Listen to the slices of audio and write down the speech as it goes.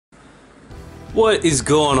What is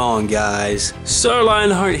going on, guys?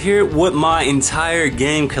 Sirlionhart here with my entire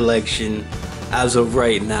game collection as of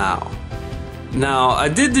right now. Now, I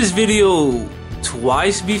did this video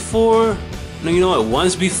twice before. No, you know what?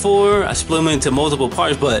 Once before. I split them into multiple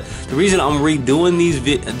parts, but the reason I'm redoing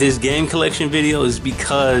this game collection video is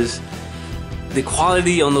because the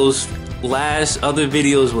quality on those last other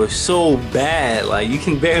videos were so bad. Like, you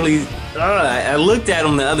can barely... I looked at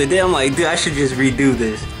them the other day. I'm like, dude, I should just redo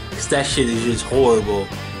this. That shit is just horrible.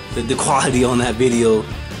 The quality on that video,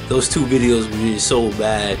 those two videos were just so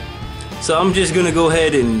bad. So I'm just gonna go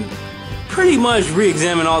ahead and pretty much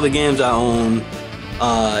re-examine all the games I own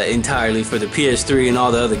entirely for the PS3 and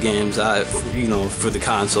all the other games for the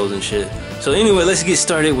consoles and shit. So anyway, let's get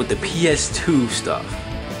started with the PS2 stuff.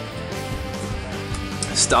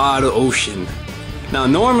 Star of the Ocean. Now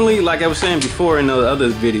normally, like I was saying before in the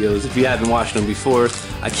other videos, if you haven't watched them before,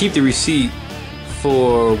 I keep the receipt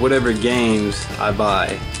for whatever games I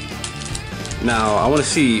buy. Now I want to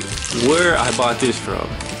see where I bought this from.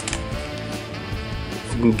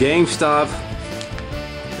 From GameStop.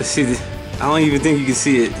 Let's see. I don't even think you can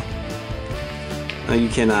see it. No, you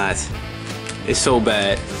cannot. It's so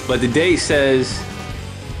bad. But the date says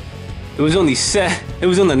it was on the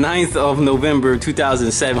 9th of November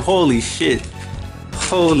 2007. Holy shit.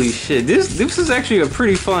 Holy shit. This is actually a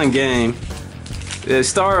pretty fun game.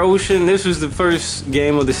 Star Ocean, this was the first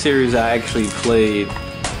game of the series I actually played,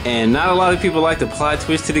 and not a lot of people like the plot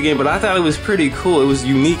twist to the game, but I thought it was pretty cool. It was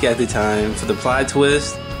unique at the time for the plot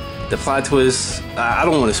twist. The plot twist, I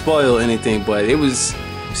don't want to spoil anything, but it's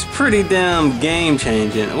pretty damn game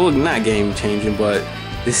changing. Well, not game changing, but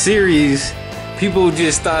the series, people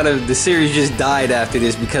just thought of the series just died after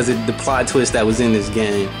this because of the plot twist that was in this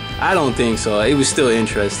game. I don't think so. It was still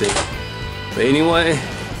interesting. But anyway,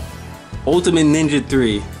 Ultimate Ninja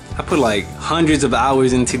 3. I put like hundreds of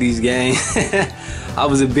hours into these games. I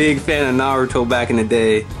was a big fan of Naruto back in the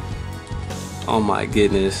day. Oh my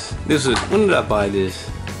goodness. When did I buy this?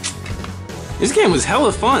 This game was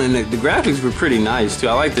hella fun, and the graphics were pretty nice too.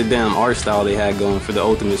 I like the damn art style they had going for the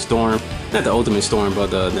Ultimate Storm. Not the Ultimate Storm,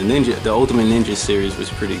 but the Ultimate Ninja series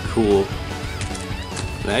was pretty cool.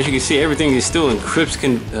 As you can see, everything is still in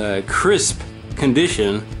crisp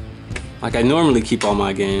condition, like I normally keep all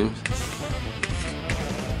my games.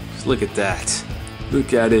 Just look at that.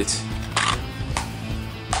 Look at it.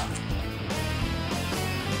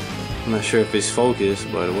 I'm not sure if it's focused,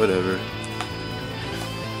 but whatever.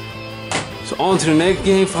 So on to the next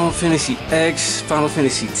game, Final Fantasy X, Final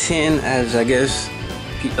Fantasy X, as I guess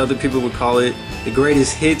other people would call it, the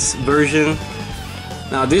greatest hits version.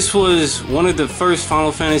 Now this was one of the first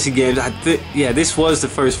Final Fantasy games. Yeah, this was the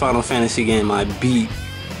first Final Fantasy game I beat.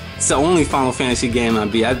 It's the only Final Fantasy game I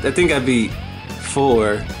beat. I think I beat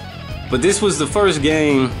 4, but this was the first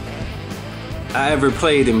game I ever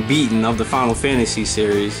played and beaten of the Final Fantasy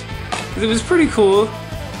series. It was pretty cool.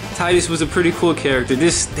 Titus was a pretty cool character.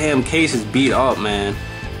 This damn case is beat up, man.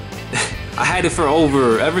 I had it for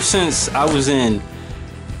ever since I was in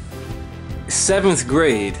 7th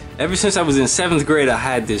grade. Ever since I was in 7th grade, I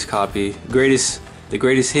had this copy. The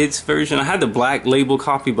greatest hits version. I had the black label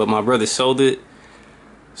copy, but my brother sold it.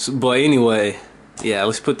 So, but anyway, yeah,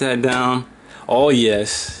 let's put that down. Oh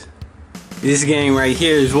yes, this game right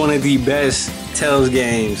here is one of the best Tales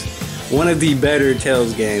games. One of the better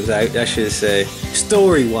Tales games, I should say,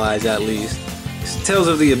 story-wise at least. Tales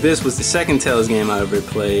of the Abyss was the second Tales game I ever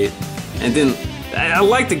played, and then I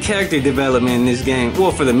like the character development in this game.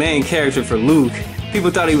 Well, for the main character, for Luke, people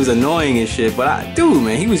thought he was annoying and shit, but dude,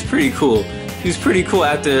 man, he was pretty cool. He was pretty cool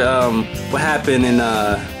after what happened in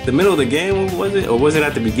the middle of the game, was it? Or was it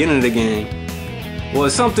at the beginning of the game? Well,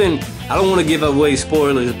 it's something, I don't want to give away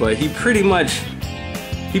spoilers, but he pretty much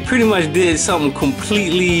did something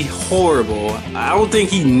completely horrible. I don't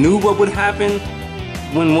think he knew what would happen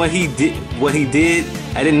when what he did.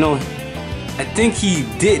 I think he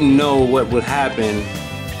didn't know what would happen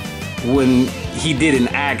when he did an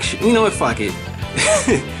action. You know what, fuck it.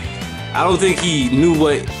 I don't think he knew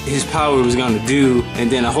what his power was gonna do, and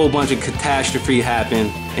then a whole bunch of catastrophe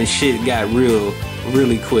happened and shit got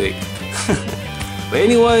really quick. But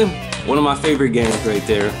anyway, one of my favorite games right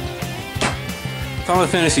there. Final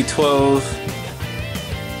Fantasy 12.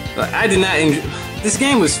 I did not enjoy. This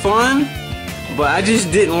game was fun, but I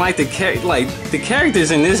just didn't like the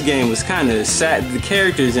characters in this game was kind of sad. The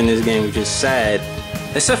characters in this game were just sad,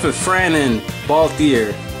 except for Fran and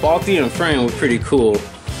Balthier. Balthier and Fran were pretty cool.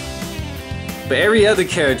 But every other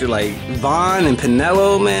character, like Vaughn and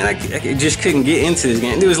Pinello, man, I just couldn't get into this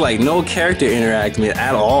game. There was like no character interaction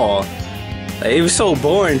at all. Like, it was so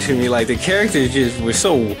boring to me. Like, the characters just were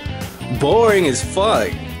so boring as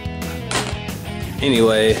fuck.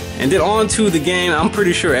 Anyway, and then on to the game I'm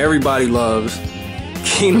pretty sure everybody loves,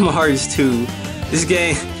 Kingdom Hearts 2. This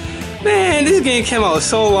game, man, this game came out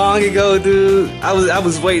so long ago, dude. I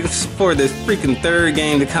was waiting for the freaking third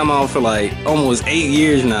game to come out for like almost 8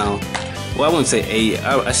 years now. Well, I wouldn't say 8,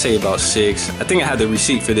 I say about 6. I think I had the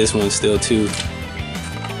receipt for this one still too.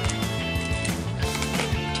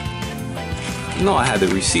 No, I had the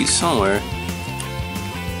receipt somewhere.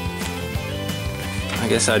 I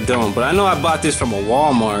guess I don't, but I know I bought this from a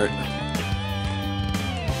Walmart.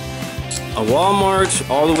 A Walmart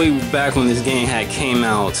all the way back when this game came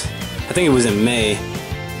out. I think it was in May.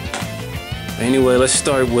 But anyway, let's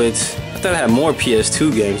start with, I thought I had more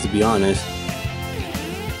PS2 games, to be honest.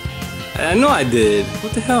 I know I did.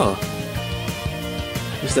 What the hell?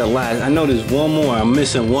 What's that last? I know there's one more. I'm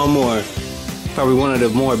missing one more. Probably one of the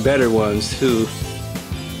more better ones too.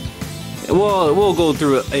 Well, we'll go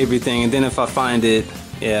through everything, and then if I find it,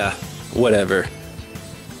 yeah, whatever.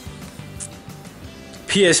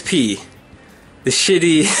 PSP, the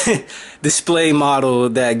shitty display model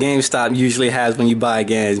that GameStop usually has when you buy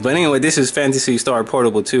games. But anyway, this is Phantasy Star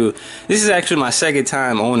Portable 2. This is actually my second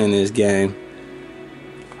time owning this game.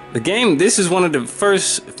 The game, this is one of the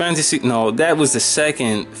first that was the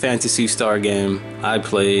second Phantasy Star game I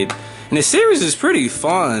played. And the series is pretty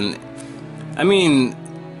fun. I mean,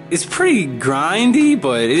 it's pretty grindy,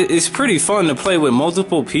 but it's pretty fun to play with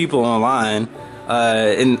multiple people online.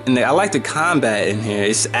 And I like the combat in here.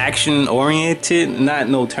 It's action oriented, not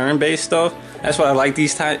no turn-based stuff. That's why I like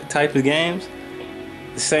these type of games.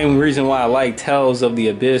 The same reason why I like Tales of the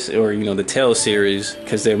Abyss, or the Tales series,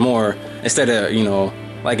 because they're more, instead of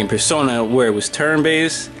like in Persona where it was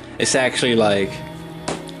turn-based, it's actually like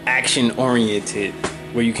action oriented,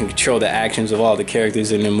 where you can control the actions of all the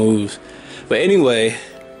characters and their moves. But anyway,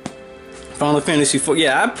 Final Fantasy IV.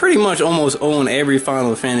 Yeah, I pretty much almost own every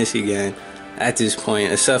Final Fantasy game at this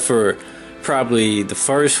point, except for probably the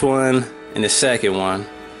first one and the second one.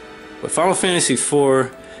 But Final Fantasy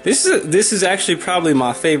IV, this is actually probably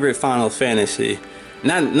my favorite Final Fantasy.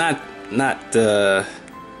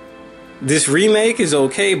 This remake is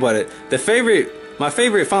okay, but my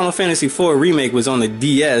favorite Final Fantasy IV remake was on the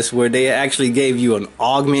DS, where they actually gave you an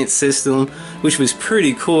augment system, which was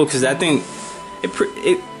pretty cool because I think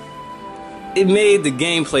it made the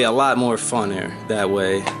gameplay a lot more funner that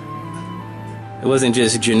way. It wasn't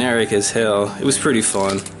just generic as hell. It was pretty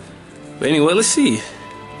fun. But anyway, let's see.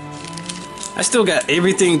 I still got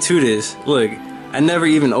everything to this. Look, I never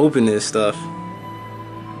even opened this stuff.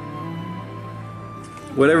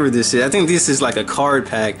 Whatever this is. I think this is like a card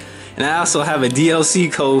pack. And I also have a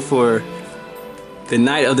DLC code for the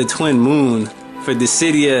Night of the Twin Moon for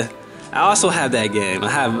Dissidia. I also have that game. I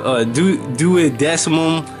have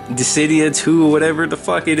Duodecimum Dissidia 2 or whatever the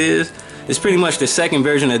fuck it is. It's pretty much the second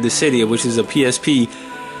version of Dissidia, which is a PSP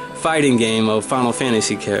fighting game of Final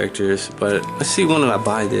Fantasy characters. But let's see, when did I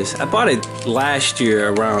buy this? I bought it last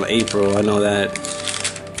year around April. I know that.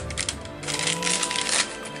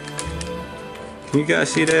 Can you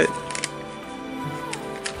guys see that?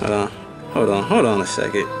 Hold on a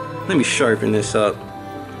second. Let me sharpen this up.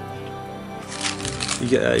 You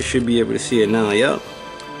guys should be able to see it now. Yep.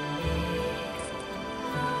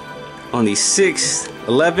 On the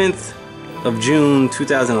 11th of June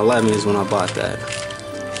 2011 is when I bought that.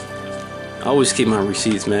 I always keep my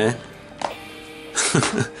receipts, man.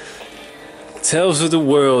 Tales of the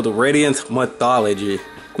World, Radiant Mythology.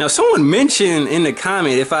 Now, someone mentioned in the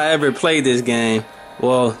comment if I ever played this game.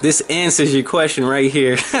 Well, this answers your question right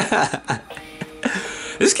here.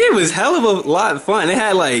 This game was hell of a lot of fun. It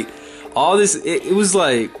had like all this. It was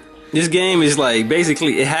like, this game is like,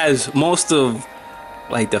 basically it has most of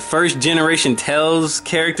like the first generation Tales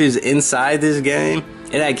characters inside this game.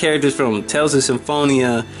 It had characters from Tales of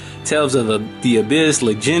Symphonia, Tales of the Abyss,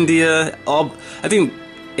 Legendia. I think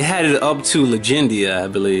it had it up to Legendia, I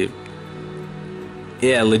believe.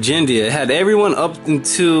 Yeah, Legendia. It had everyone up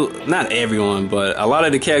until, not everyone, but a lot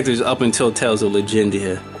of the characters up until Tales of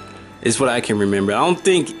Legendia is what I can remember. I don't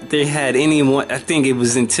think they had anyone. I think it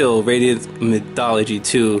was until Radiant Mythology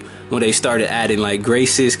 2 when they started adding like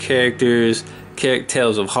Grace's characters,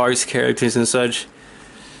 Tales of Hearts characters and such.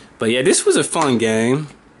 But yeah, this was a fun game.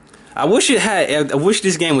 I wish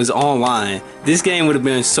this game was online. This game would have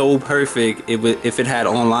been so perfect if it had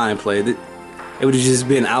online play. It would have just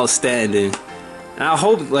been outstanding. And I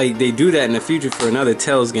hope like they do that in the future for another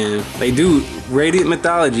Tales game. They do Radiant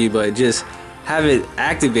Mythology, but just have it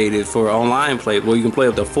activated for online play where you can play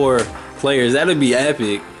up to 4 players. That'd be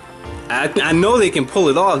epic. I know they can pull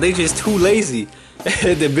it off. They just too lazy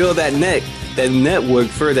to build that network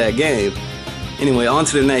for that game. Anyway, on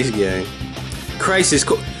to the next game. Crisis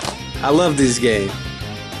Core. I love this game.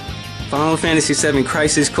 Final Fantasy VII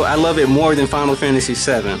Crisis Core. I love it more than Final Fantasy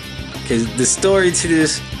VII because the story to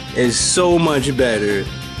this is so much better.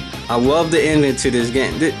 I love the ending to this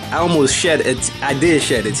game. I almost shed it. I did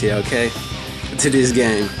shed a tear, okay, to this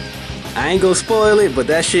game. I ain't gonna spoil it, but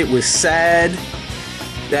that shit was sad.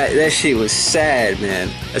 That shit was sad, man.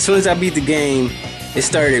 As soon as I beat the game, it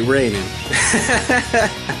started raining.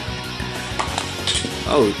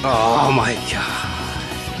 oh my god.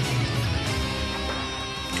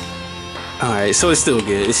 Alright, so it's still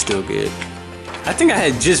good. It's still good. I think I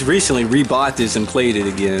had just recently rebought this and played it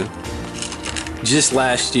again. Just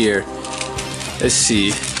last year. Let's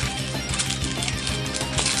see.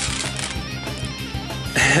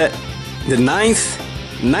 The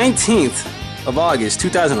 19th of August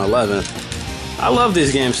 2011. I love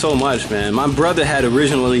this game so much, man. My brother had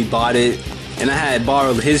originally bought it, and I had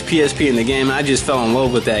borrowed his PSP in the game, and I just fell in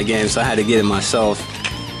love with that game, so I had to get it myself.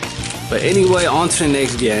 But anyway, on to the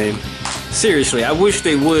next game. Seriously, I wish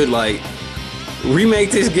they would, like,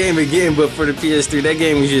 remake this game again, but for the PS3. That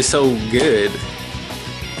game was just so good.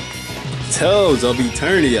 Tales of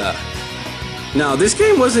Eternia. Now, this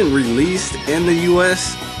game wasn't released in the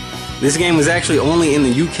US. This game was actually only in the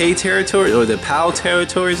UK territory, or the PAL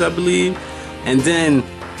territories, I believe. And then,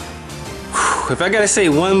 if I gotta say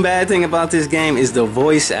one bad thing about this game is the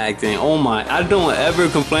voice acting. Oh my, I don't ever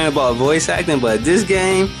complain about voice acting, but this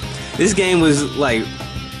game was like,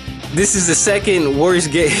 this is the second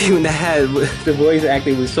worst game that had the voice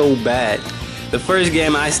acting was so bad. The first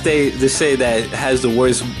game I stay to say that has the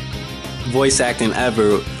worst voice acting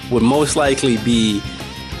ever would most likely be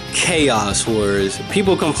Chaos Wars.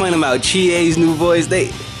 People complain about Chie's new voice.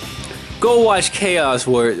 They go watch Chaos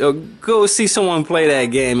Wars or go see someone play that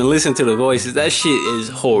game and listen to the voices. That shit is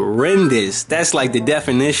horrendous. That's like the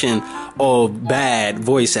definition of bad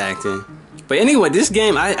voice acting. But anyway, this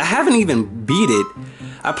game, I haven't even beat it.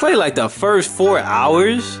 I played like the first 4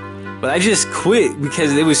 hours, but I just quit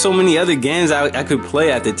because there was so many other games I could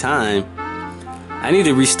play at the time. I need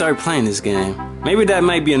to restart playing this game. Maybe that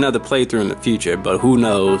might be another playthrough in the future, but who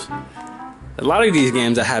knows. A lot of these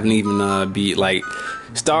games I haven't even beat, like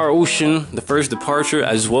Star Ocean, the first Departure,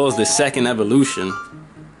 as well as the second Evolution.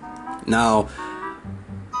 Now,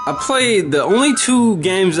 I played, the only 2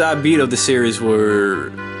 games I beat of the series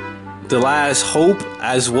were The Last Hope,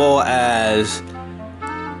 as well as,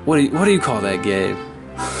 what do you call that game?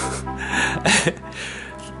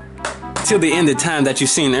 Till the End of Time that you've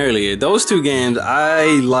seen earlier. Those 2 games I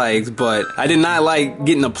liked, but I did not like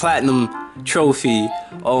getting a platinum trophy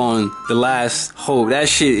on The Last Hope. That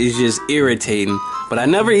shit is just irritating. But I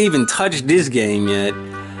never even touched this game yet.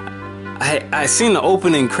 I seen the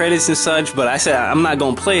opening credits and such, but I said I'm not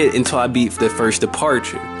gonna play it until I beat the first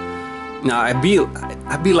Departure. Now I beat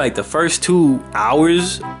like the first 2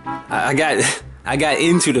 hours. I got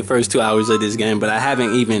into the first 2 hours of this game, but I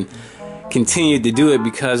haven't even continued to do it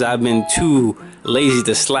because I've been too lazy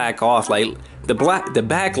to slack off. Like the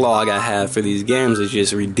backlog I have for these games is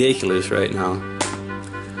just ridiculous right now.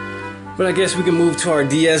 But I guess we can move to our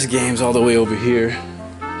DS games all the way over here.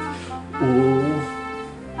 Ooh.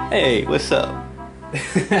 Hey, what's up?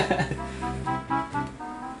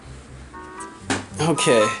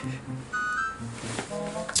 Okay.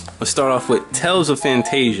 Let's start off with Tales of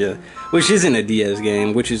Fantasia, which isn't a DS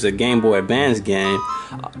game, which is a Game Boy Advance game.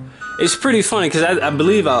 It's pretty funny because I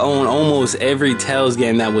believe I own almost every Tales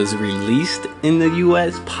game that was released in the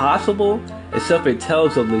US possible, except for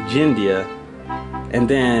Tales of Legendia. And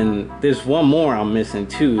then there's one more I'm missing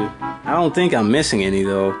too. I don't think I'm missing any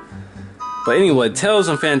though. But anyway, Tales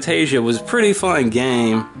of Fantasia was a pretty fun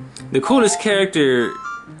game. The coolest character,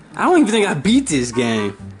 I don't even think I beat this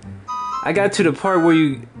game. I got to the part where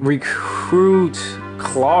you recruit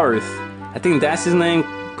Clarth. I think that's his name,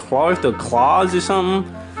 Clarth or Claus or something.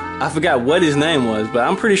 I forgot what his name was, but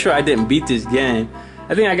I'm pretty sure I didn't beat this game.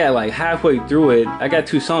 I think I got like halfway through it. I got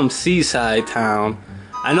to some seaside town.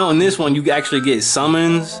 I know in this one you actually get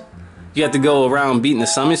summons. You have to go around beating the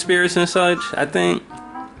summon spirits and such, I think.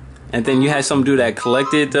 And then you had some dude that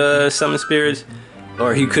collected summon spirits,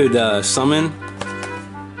 or he could summon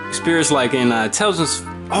spirits like in Tales of...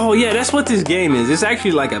 Oh yeah, that's what this game is. It's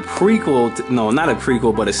actually like a prequel to, no, not a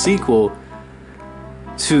prequel, but a sequel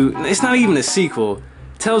to... It's not even a sequel.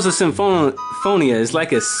 Tales of Symphonia is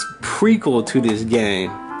like a prequel to this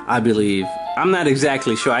game, I believe. I'm not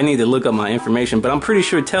exactly sure. I need to look up my information, but I'm pretty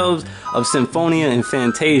sure Tales of Symphonia and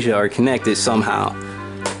Fantasia are connected somehow.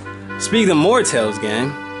 Speaking of more Tales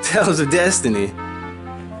game, Tales of Destiny.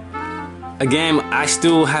 A game I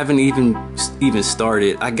still haven't even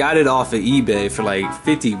started. I got it off of eBay for like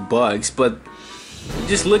 $50, but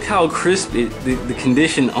Just look how crisp the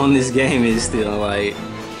condition on this game is still. Like,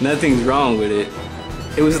 nothing's wrong with it.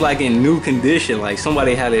 It was like in new condition. Like,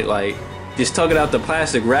 somebody had it, like, just took it out the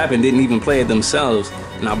plastic wrap and didn't even play it themselves.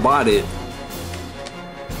 And I bought it.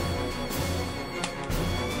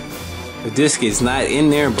 The disc is not in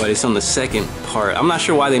there, but it's on the second part. I'm not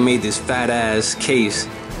sure why they made this fat ass case,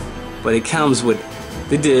 but it comes with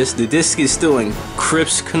the disc. The disc is still in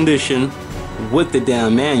crisp condition with the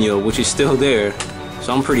damn manual, which is still there.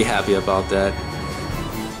 So I'm pretty happy about that.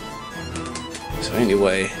 So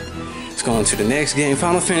anyway, let's go on to the next game,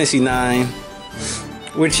 Final Fantasy IX,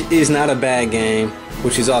 which is not a bad game,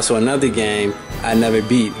 which is also another game I never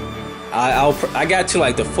beat. I got to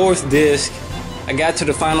like the 4th disc. I got to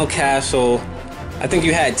the final castle. I think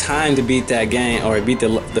you had time to beat that game, or beat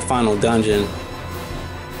the final dungeon.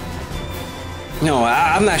 No,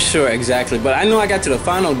 I'm not sure exactly, but I know I got to the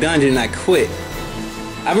final dungeon and I quit.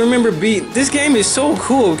 I remember this game is so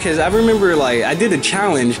cool because I remember, like, I did a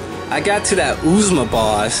challenge. I got to that Uzma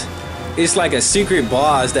boss. It's like a secret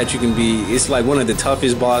boss that you can be. It's like one of the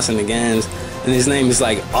toughest boss in the games, and his name is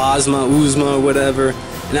like Uzma or whatever.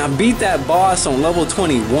 And I beat that boss on level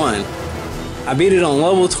 21. I beat it on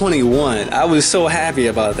level 21. I was so happy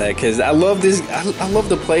about that because I love this. I love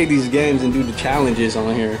to play these games and do the challenges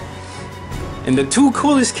on here. And the two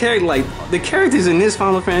coolest characters, like the characters in this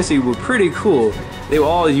Final Fantasy, were pretty cool. They were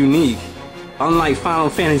all unique. Unlike Final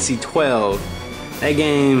Fantasy 12, that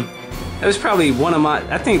game, that was probably one of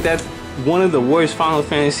I think that's one of the worst Final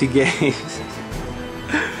Fantasy games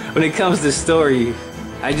when it comes to story.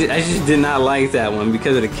 I just did not like that one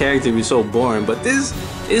because of the character. It was so boring. But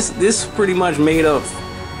this pretty much made up.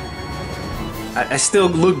 I still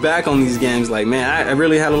look back on these games like, man, I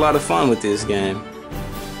really had a lot of fun with this game.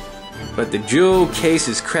 But the jewel case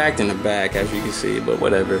is cracked in the back, as you can see, but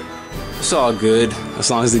whatever. It's all good,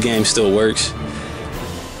 as long as the game still works.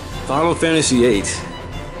 Final Fantasy VIII.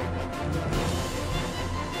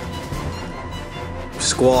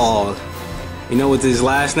 Squall. You know what his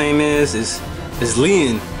last name is? It's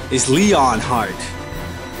Leon. It's Sirlionhart.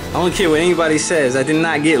 I don't care what anybody says. I did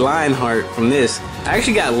not get Lionheart from this. I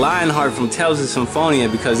actually got Lionheart from Tales of Symphonia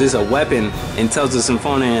because there's a weapon in Tales of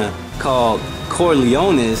Symphonia called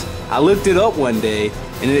Corleones. I looked it up one day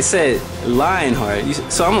and it said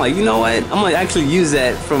Lionheart. So I'm like, you know what? I'm gonna actually use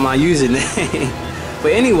that for my username.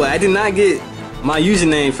 But anyway, I did not get my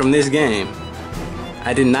username from this game.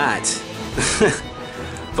 I did not.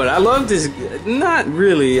 But I love this. Not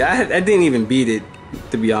really. I didn't even beat it,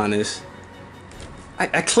 to be honest.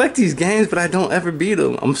 I collect these games, but I don't ever beat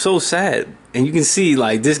them. I'm so sad. And you can see,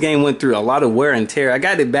 like, this game went through a lot of wear and tear. I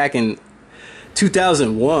got it back in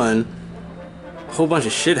 2001. A whole bunch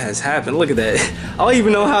of shit has happened. Look at that. I don't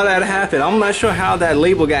even know how that happened. I'm not sure how that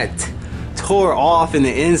label got tore off in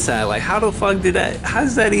the inside. Like, how the fuck did that? How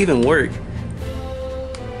does that even work?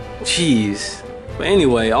 Jeez. But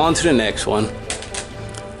anyway, on to the next one.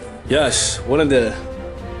 Yes, one of the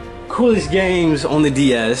coolest games on the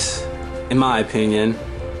DS, in my opinion.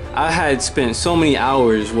 I had spent so many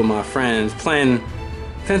hours with my friends playing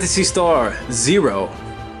Phantasy Star Zero.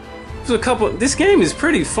 This game is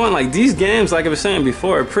pretty fun. Like, these games, like I was saying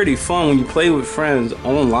before, are pretty fun when you play with friends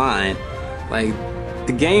online. Like,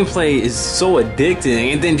 the gameplay is so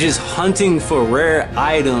addicting, and then just hunting for rare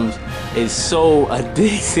items is so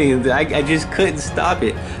addicting that I just couldn't stop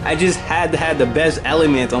it. I just had to have the best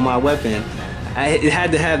element on my weapon. It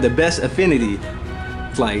had to have the best affinity.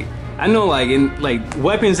 Like, I know, like,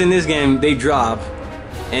 weapons in this game, they drop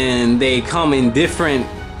and they come in different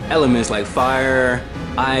elements like fire,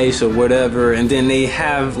 ice, or whatever, and then they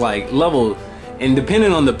have like level, and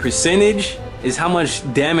depending on the percentage is how much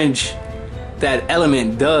damage that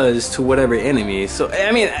element does to whatever enemy. So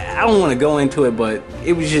I mean, I don't want to go into it, but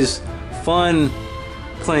it was just fun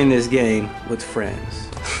playing this game with friends.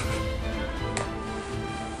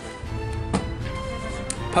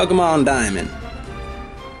 Pokemon Diamond.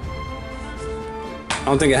 I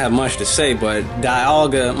don't think I have much to say, but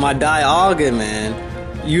Dialga, my Dialga,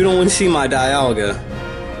 man, you don't want to see my Dialga.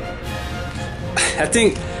 I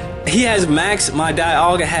think he has max, my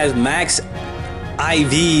Dialga has max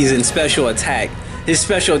IVs and special attack. His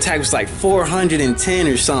special attack was like 410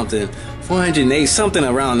 or something, 408, something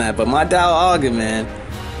around that. But my Dialga, man,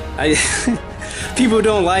 people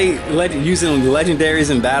don't like using legendaries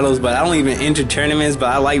in battles, but I don't even enter tournaments. But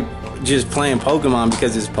I like just playing Pokemon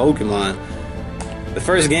because it's Pokemon. The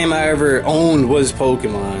first game I ever owned was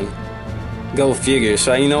Pokemon. Go figure.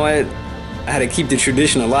 So you know what? I had to keep the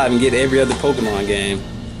tradition alive and get every other Pokemon game,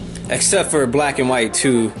 except for Black and White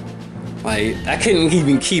 2. Like, I couldn't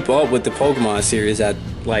even keep up with the Pokemon series at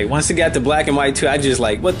Like once it got to black and white 2, I just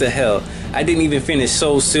like, what the hell? I didn't even finish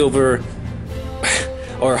Soul Silver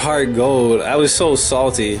or Heart Gold. I was so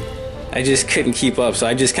salty. I just couldn't keep up, so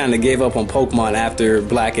I just kind of gave up on Pokemon after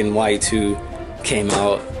Black and White 2 came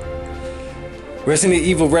out. Resident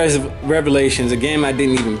Evil Revelations, a game I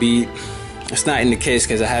didn't even beat. It's not in the case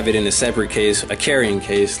because I have it in a separate case, a carrying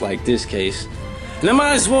case like this case. And I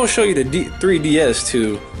might as well show you the 3DS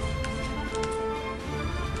too.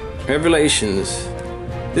 Revelations.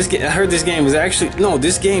 I heard this game was actually, no,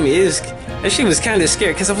 this game is, that shit was kind of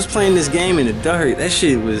scary because I was playing this game in the dark. That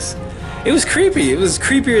shit was, it was creepy. It was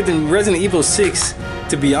creepier than Resident Evil 6,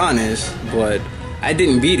 to be honest, but I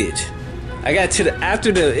didn't beat it. I got to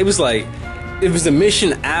it was the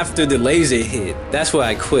mission after the laser hit. That's why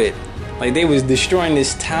I quit. Like they was destroying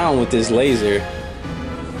this town with this laser.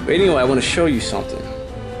 But anyway, I want to show you something.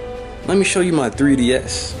 Let me show you my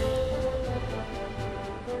 3DS.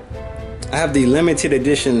 I have the limited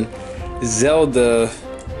edition Zelda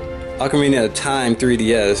Ocarina of Time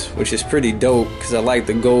 3DS, which is pretty dope because I like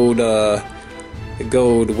the gold,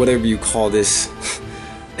 whatever you call this.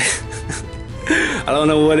 I don't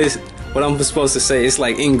know what I'm supposed to say. It's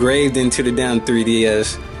like engraved into the damn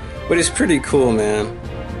 3DS, but it's pretty cool, man.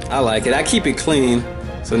 I like it. I keep it clean,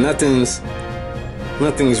 so nothing's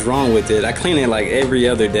wrong with it. I clean it like every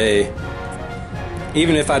other day.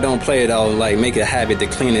 Even if I don't play it, I'll like make it a habit to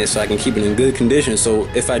clean it so I can keep it in good condition. So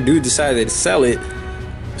if I do decide to sell it,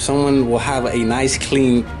 someone will have a nice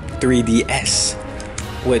clean 3DS.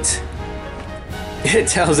 What it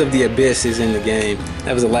tells of the abyss is in the game.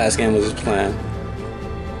 That was the last game I was playing.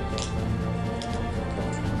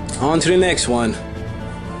 On to the next one.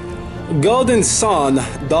 Golden Sun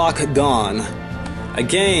Dark Dawn. A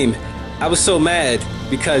game I was so mad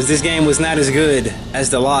because this game was not as good as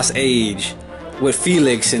The Lost Age with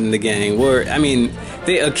Felix in the game. Where I mean,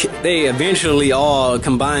 they eventually all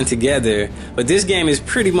combined together, but this game is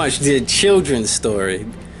pretty much the children's story.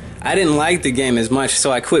 I didn't like the game as much,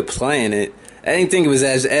 so I quit playing it. I didn't think it was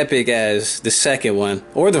as epic as the second one,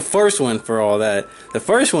 or the first one for all that. The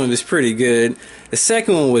first one was pretty good. The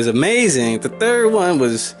second one was amazing. The third one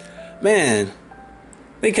was, man,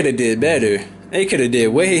 they could have did better. They could have did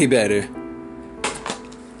way better.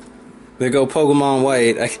 There go Pokemon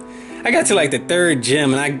White. I got to like the 3rd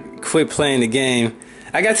gym and I quit playing the game.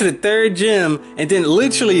 I got to the 3rd gym and then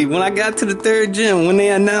literally when I got to the 3rd gym, when they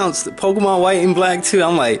announced Pokemon White and Black 2,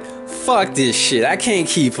 I'm like, fuck this shit. I can't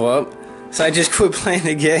keep up. So I just quit playing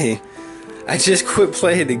the game. I just quit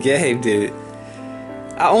playing the game, dude.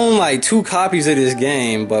 I own like 2 copies of this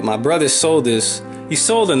game, but my brother sold this. He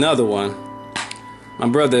sold another one.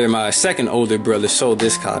 My second older brother sold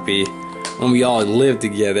this copy when we all lived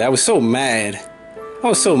together. I was so mad. I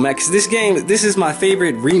was so mad because this is my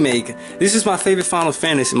favorite remake. This is my favorite Final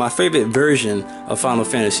Fantasy, my favorite version of Final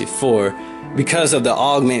Fantasy IV because of the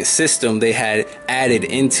augment system they had added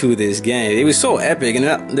into this game. It was so epic,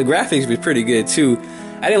 and the graphics were pretty good too.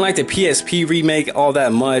 I didn't like the PSP remake all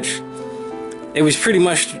that much. It was pretty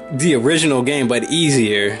much the original game, but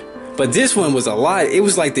easier. But this one was a lot. It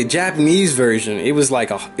was like the Japanese version. It was like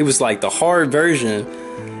the hard version,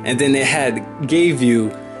 and then they gave you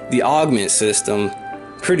the augment system.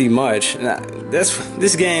 Pretty much.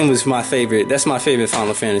 This game was my favorite. That's my favorite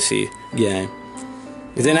Final Fantasy game.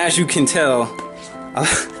 And then, as you can tell, I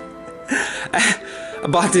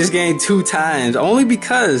bought this game 2 times only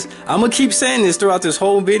because I'm gonna keep saying this throughout this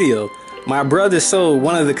whole video. My brother sold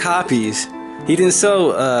one of the copies. He didn't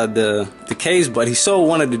sell the case, but he sold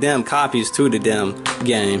one of the damn copies to the damn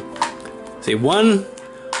game. See,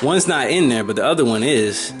 one's not in there, but the other one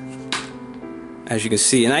is. As you can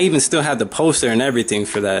see, and I even still have the poster and everything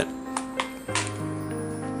for that.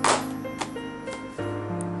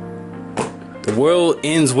 The world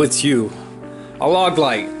ends with you. I logged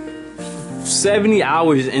like 70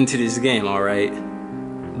 hours into this game, alright?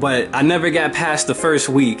 But I never got past the first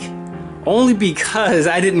week. Only because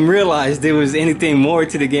I didn't realize there was anything more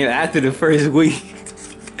to the game after the first week.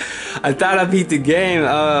 I thought I beat the game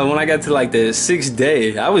when I got to like the 6th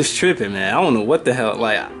day. I was tripping, man. I don't know what the hell,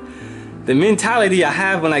 like. The mentality I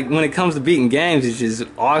have when it comes to beating games is just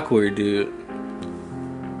awkward, dude.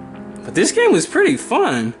 But this game was pretty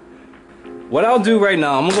fun. What I'll do right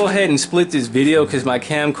now, I'm gonna go ahead and split this video because my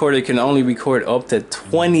camcorder can only record up to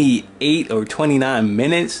 28 or 29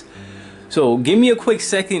 minutes. So give me a quick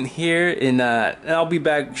second here and I'll be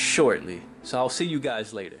back shortly. So I'll see you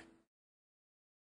guys later.